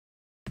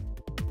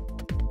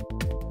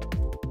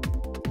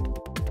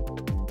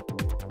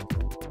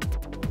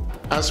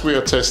As we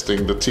are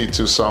testing the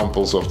T2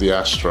 samples of the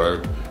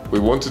Astro, we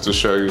wanted to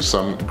show you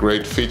some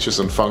great features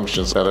and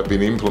functions that have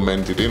been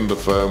implemented in the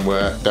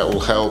firmware that will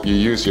help you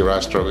use your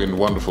Astro in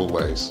wonderful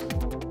ways.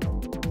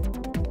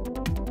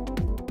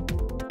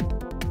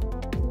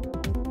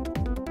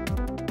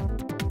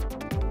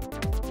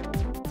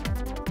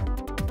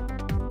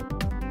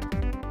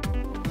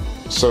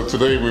 So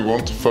today we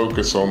want to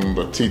focus on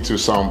the T2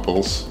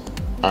 samples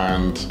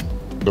and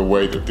the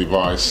way the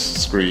device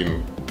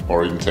screen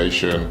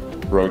orientation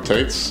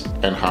rotates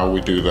and how we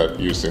do that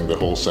using the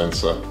Hall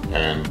sensor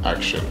and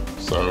action.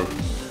 So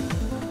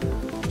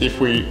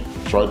if we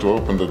try to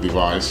open the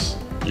device,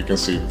 you can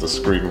see the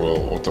screen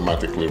will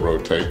automatically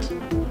rotate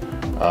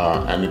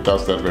and it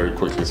does that very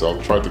quickly. So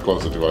I'll try to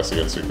close the device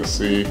again. So you can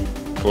see,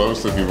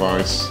 close the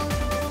device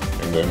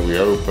and then we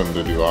open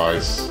the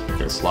device, you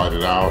can slide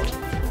it out.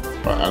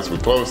 But as we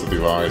close the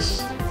device,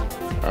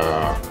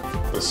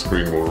 the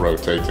screen will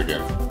rotate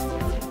again.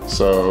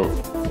 So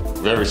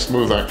very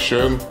smooth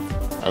action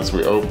as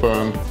we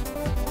open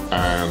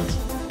and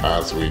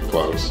as we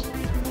close.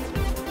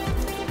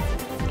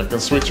 I can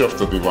switch off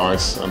the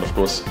device, and of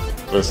course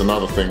there's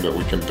another thing that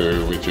we can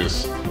do, which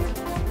is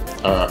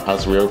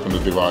as we open the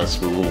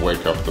device we will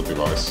wake up the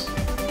device.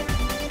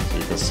 So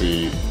you can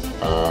see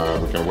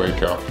we can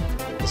wake up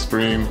the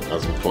screen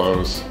as we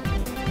close.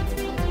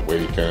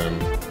 We can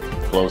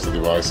close the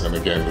device and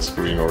again the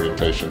screen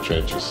orientation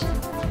changes.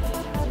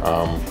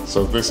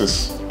 So this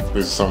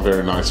is some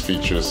very nice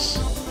features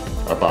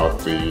about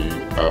the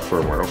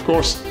firmware. Of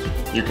course,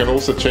 you can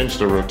also change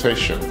the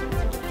rotation.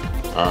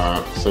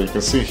 So you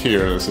can see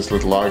here there's this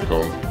little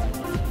icon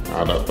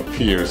that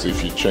appears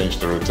if you change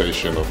the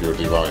rotation of your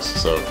device.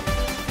 So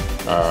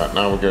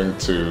now we're going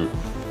to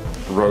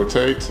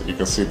rotate. You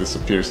can see this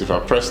appears if I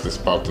press this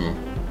button.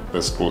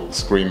 The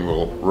screen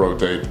will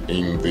rotate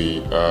in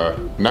the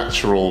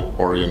natural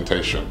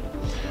orientation.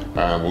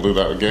 And we'll do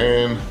that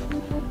again.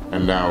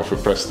 And now if we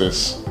press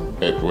this,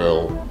 it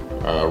will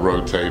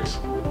rotate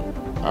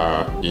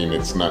in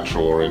its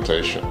natural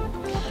orientation.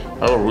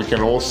 However, we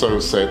can also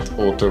set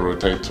auto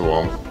rotate to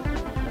on.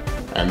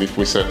 And if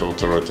we set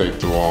auto rotate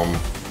to on,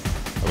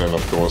 then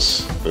of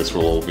course this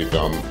will all be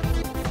done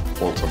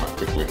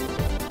automatically.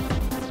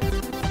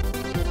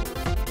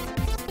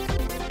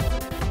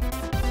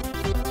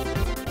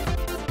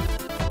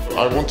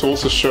 I want to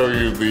also show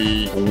you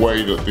the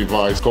way the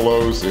device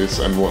closes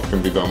and what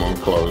can be done on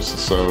close.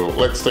 So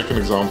let's take an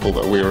example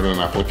that we're in an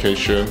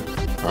application.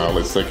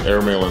 Let's take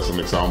Airmail as an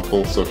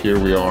example. So here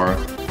we are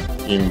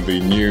in the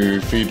new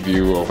feed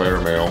view of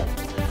Airmail.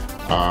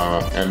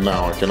 And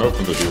now I can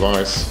open the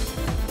device.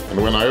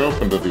 And when I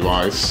open the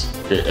device,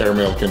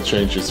 Airmail can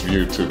change its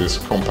view to this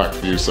compact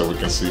view so we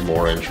can see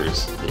more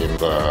entries in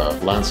the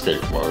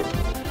landscape mode.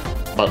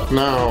 But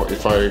now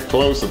if I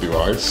close the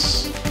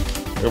device,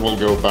 it will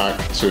go back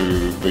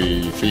to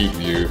the feed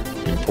view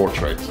in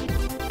portrait.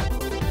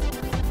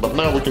 But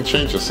now we can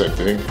change the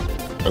setting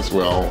as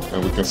well,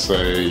 and we can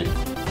say,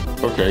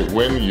 okay,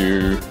 when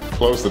you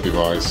close the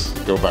device,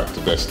 go back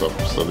to desktop.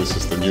 So this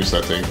is the new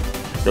setting,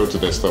 go to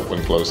desktop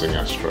when closing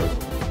Astro.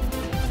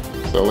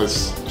 So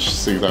let's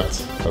see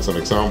that as an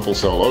example.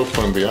 So I'll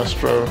open the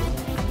Astro,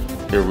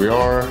 here we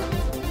are,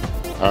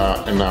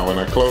 and now when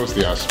I close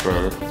the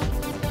Astro,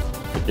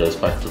 it goes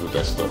back to the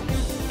desktop.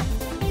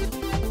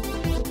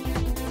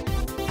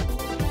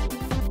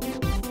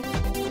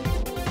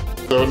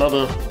 So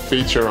another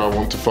feature I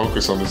want to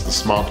focus on is the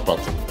smart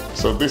button.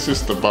 So this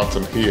is the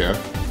button here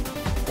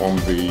on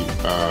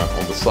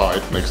the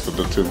side next to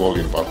the two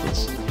volume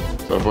buttons.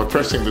 So by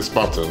pressing this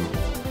button,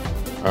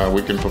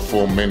 we can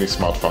perform many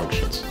smart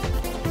functions.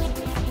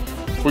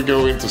 If we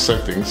go into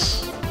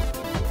settings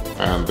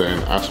and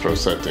then Astro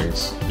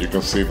settings, you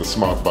can see the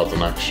smart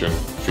button action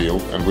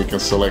field, and we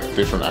can select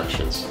different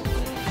actions.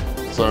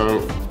 So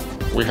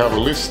we have a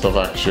list of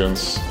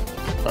actions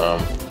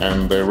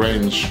and they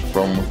range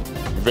from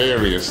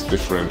various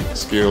different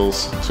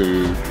skills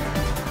to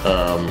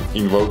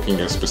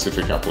invoking a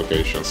specific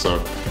application. So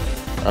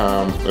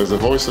there's a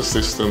voice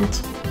assistant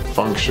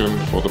function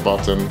for the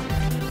button.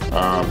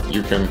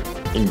 You can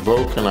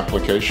invoke an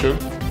application,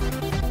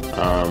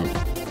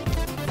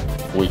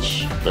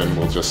 which then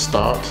will just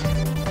start.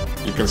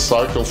 You can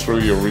cycle through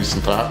your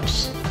recent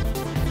apps.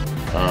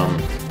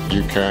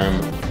 You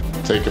can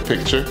take a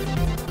picture.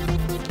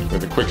 With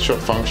the quick shot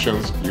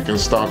functions, you can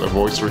start a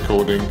voice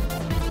recording.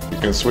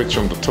 You can switch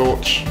on the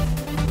torch,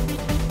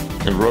 you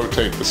can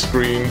rotate the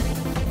screen,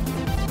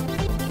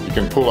 you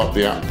can pull up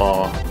the app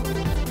bar,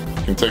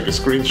 you can take a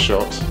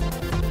screenshot,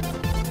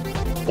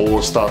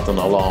 or start an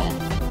alarm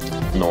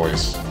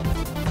noise.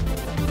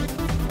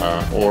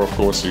 Or of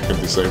course you can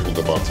disable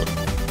the button.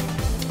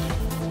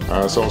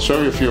 So I'll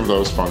show you a few of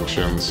those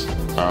functions.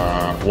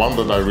 One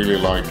that I really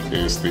like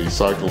is the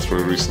cycle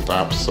through recent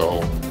apps, so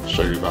I'll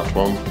show you that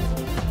one.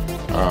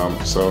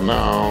 So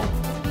now,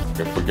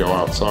 if we go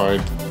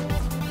outside,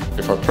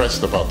 if I press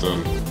the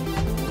button,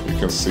 you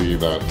can see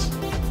that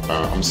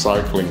I'm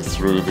cycling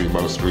through the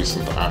most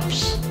recent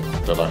apps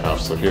that I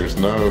have. So here's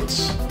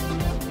Notes,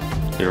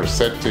 here are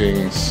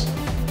Settings,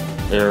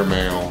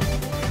 Airmail,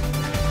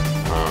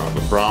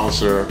 the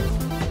browser,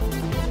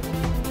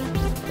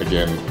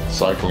 again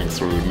cycling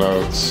through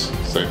notes,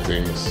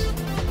 settings,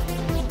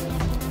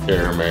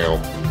 airmail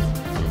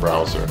and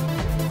browser.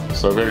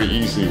 So a very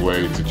easy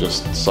way to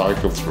just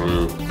cycle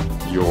through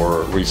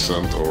your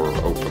recent or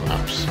open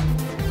apps.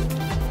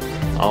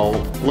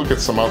 I'll look at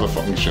some other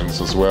functions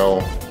as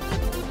well.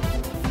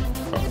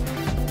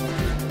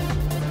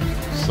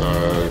 So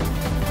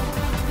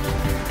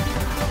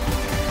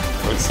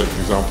let's take an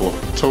example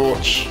of the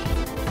torch.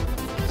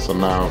 So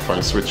now if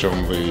I switch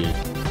on the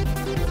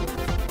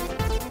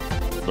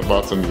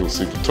button, you'll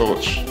see the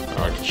torch.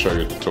 I can show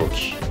you the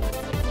torch.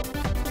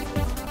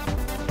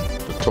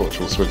 The torch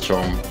will switch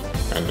on,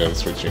 and then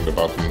switching the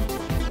button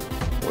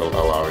will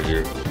allow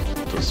you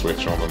to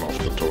switch on and off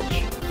the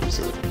torch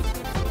easily.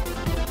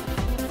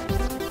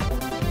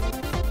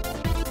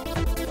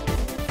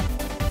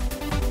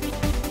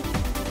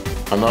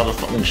 Another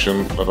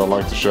function that I'd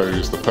like to show you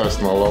is the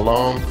personal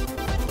alarm.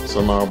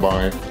 So now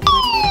by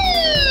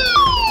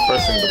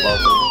pressing the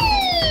button,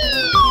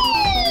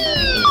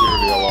 you can hear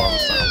the alarm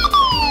sound.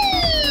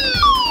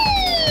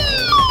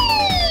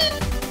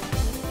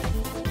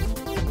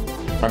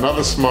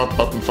 Another smart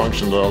button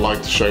function that I'd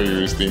like to show you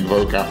is the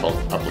Invoke app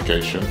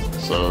application.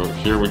 So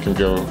here we can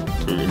go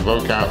to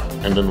Invoke app,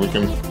 and then we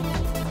can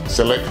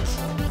select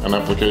an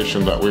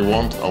application that we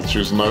want. I'll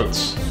choose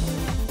Notes,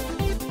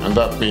 and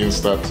that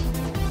means that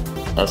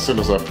as soon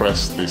as I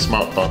press the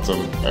smart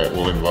button, it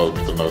will invoke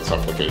the Notes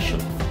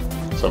application.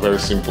 So a very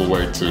simple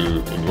way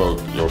to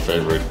invoke your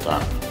favorite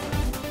app.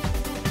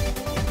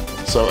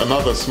 So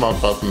another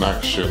smart button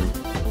action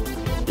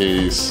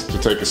is to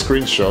take a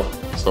screenshot.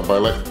 So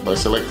by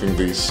selecting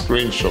the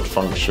screenshot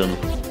function,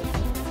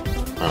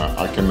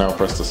 I can now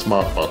press the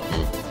smart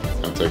button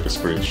and take a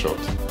screenshot.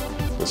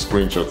 The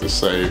screenshot is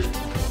saved,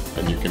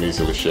 and you can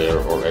easily share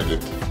or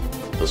edit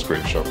the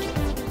screenshot.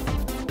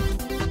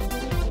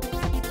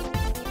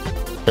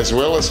 As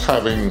well as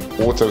having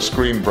auto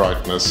screen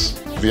brightness,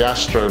 the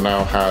Astro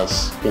now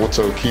has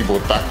auto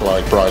keyboard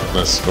backlight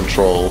brightness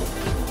control.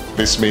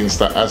 This means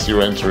that as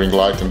you're entering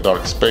light and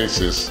dark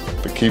spaces,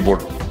 the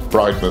keyboard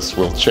brightness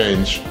will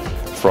change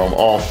from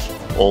off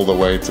all the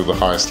way to the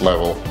highest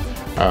level.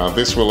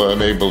 This will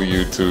enable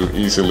you to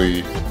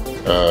easily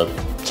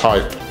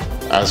type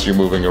as you're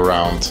moving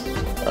around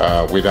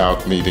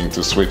without needing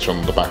to switch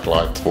on the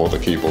backlight for the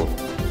keyboard.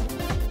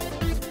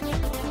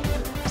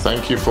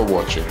 Thank you for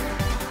watching.